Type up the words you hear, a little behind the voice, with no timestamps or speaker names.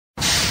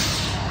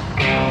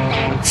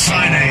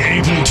Friday,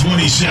 April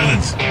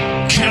 27th,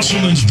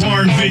 Casselmans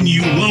Barn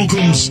Venue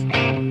welcomes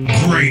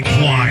Great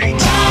White.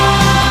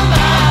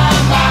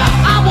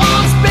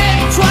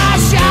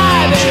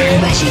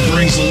 Russel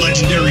brings the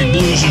legendary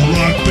blues and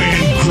rock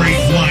band Great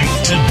White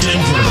to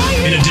Denver.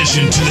 In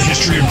addition to the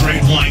history of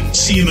Great White,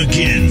 see him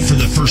again for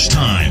the first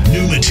time.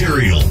 New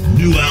material,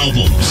 new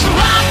albums.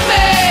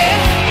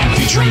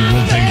 Featuring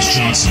world-famous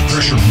Johnson,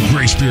 Pressure Point,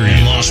 Grace Period,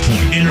 and Lost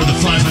Point. Enter the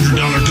 $500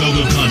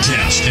 go-go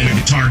contest and a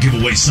guitar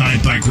giveaway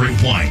signed by Great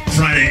White.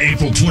 Friday,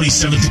 April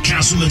 27th at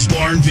Casselmans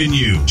Barn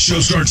Venue. Show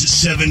starts at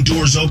 7,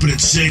 doors open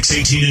at 6,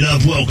 18 and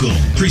up, welcome.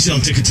 Pre-sale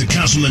tickets at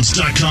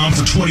Casselmans.com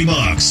for $20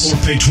 or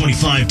pay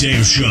 $25 day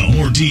of show.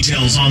 More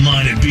details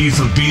online at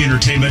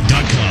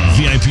B4BEntertainment.com.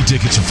 VIP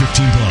tickets are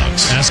 $15.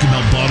 Ask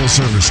about bottle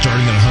service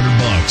starting at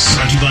 $100.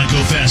 Brought to you by Go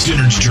Fast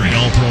Energy Drink,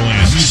 All Pro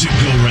Amps, Music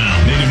Go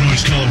Round, Native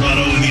Noise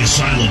Colorado, and The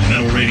Asylum.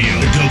 Metal Radio,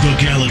 the Go-Go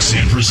Galaxy,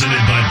 presented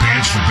by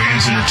Bands for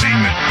Bands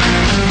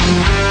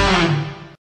Entertainment.